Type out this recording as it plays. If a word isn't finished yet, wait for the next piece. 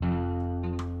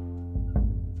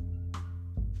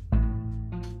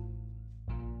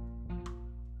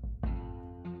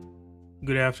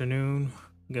good afternoon,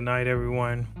 good night,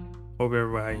 everyone. Hope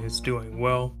everybody is doing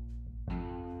well.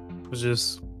 Was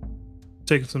just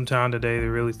taking some time today to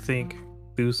really think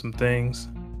through some things.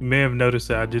 You may have noticed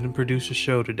that I didn't produce a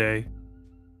show today,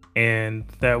 and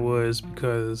that was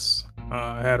because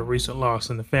I had a recent loss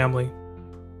in the family.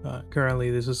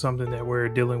 Currently, this is something that we're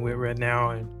dealing with right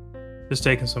now, and just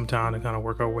taking some time to kind of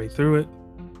work our way through it.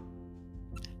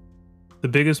 The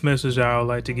biggest message I would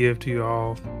like to give to you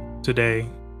all today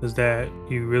is that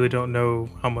you really don't know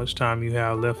how much time you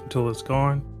have left until it's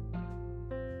gone.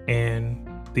 And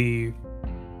the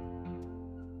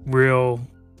real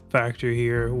factor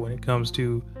here when it comes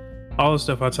to all the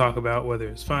stuff I talk about, whether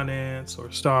it's finance or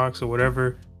stocks or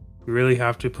whatever, you really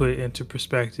have to put it into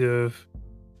perspective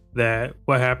that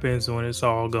what happens when it's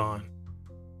all gone.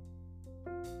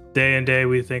 Day and day,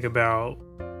 we think about,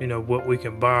 what we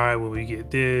can buy when we get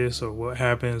this, or what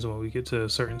happens when we get to a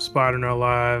certain spot in our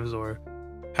lives, or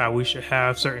how we should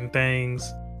have certain things.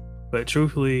 But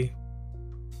truthfully,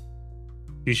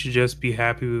 you should just be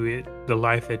happy with the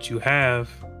life that you have,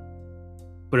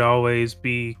 but always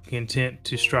be content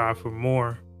to strive for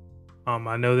more.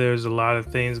 I know there's a lot of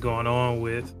things going on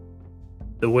with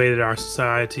the way that our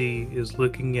society is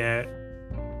looking at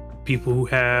people who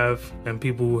have and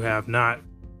people who have not.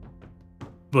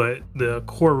 But the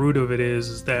core root of it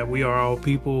is that we are all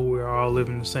people, we're all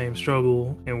living the same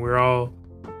struggle, and we're all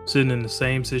sitting in the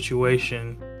same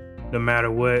situation, no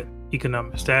matter what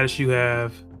economic status you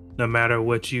have, no matter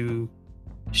what you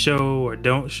show or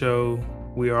don't show,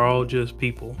 we are all just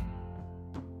people.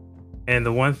 And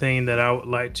the one thing that I would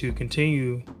like to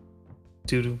continue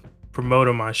to promote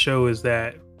on my show is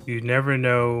that you never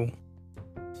know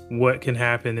what can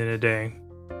happen in a day,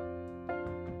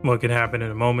 what can happen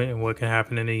in a moment, and what can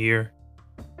happen in a year.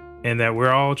 And that we're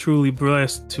all truly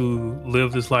blessed to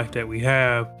live this life that we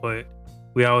have, but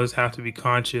we always have to be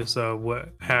conscious of what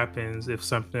happens if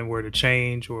something were to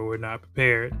change or we're not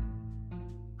prepared.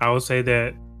 I would say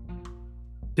that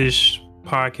this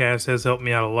podcast has helped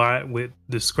me out a lot with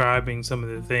describing some of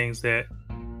the things that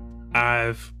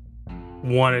I've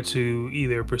wanted to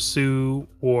either pursue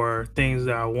or things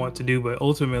that I want to do, but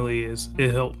ultimately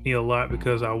it helped me a lot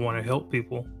because I want to help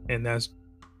people, and that's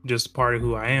just part of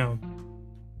who I am.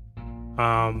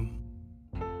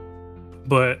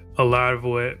 But a lot of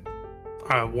what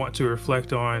I want to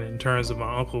reflect on in terms of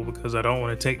my uncle, because I don't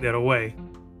want to take that away,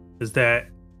 is that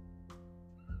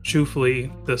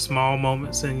truthfully, the small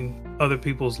moments in other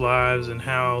people's lives and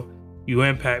how you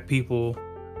impact people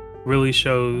really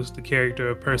shows the character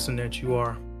of person that you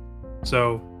are.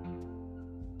 So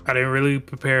I didn't really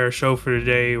prepare a show for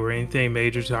today or anything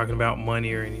major talking about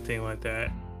money or anything like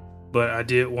that, but I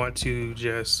did want to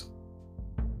just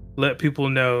let people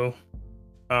know,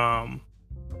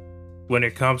 when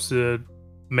it comes to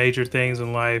major things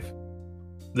in life,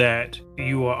 that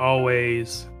you are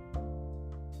always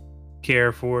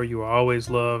cared for, you are always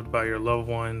loved by your loved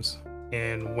ones.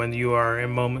 And when you are in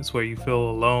moments where you feel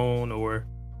alone or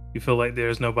you feel like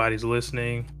there's nobody's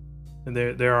listening, and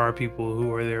there are people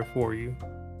who are there for you.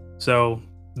 So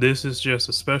this is just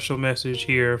a special message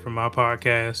here from my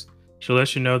podcast to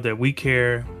let you know that we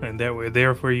care and that we're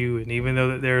there for you. And even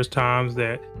though that there's times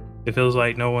that it feels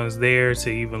like no one's there to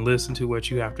even listen to what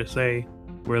you have to say,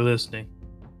 we're listening.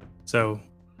 So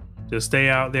just stay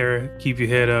out there, keep your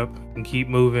head up, and keep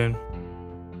moving.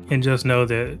 And just know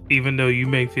that even though you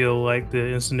may feel like the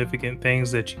insignificant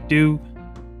things that you do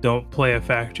don't play a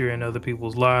factor in other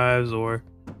people's lives, or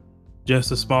just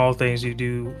the small things you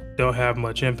do don't have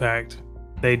much impact,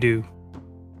 they do.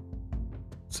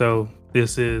 So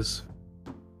this is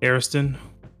Ariston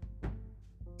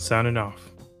signing off.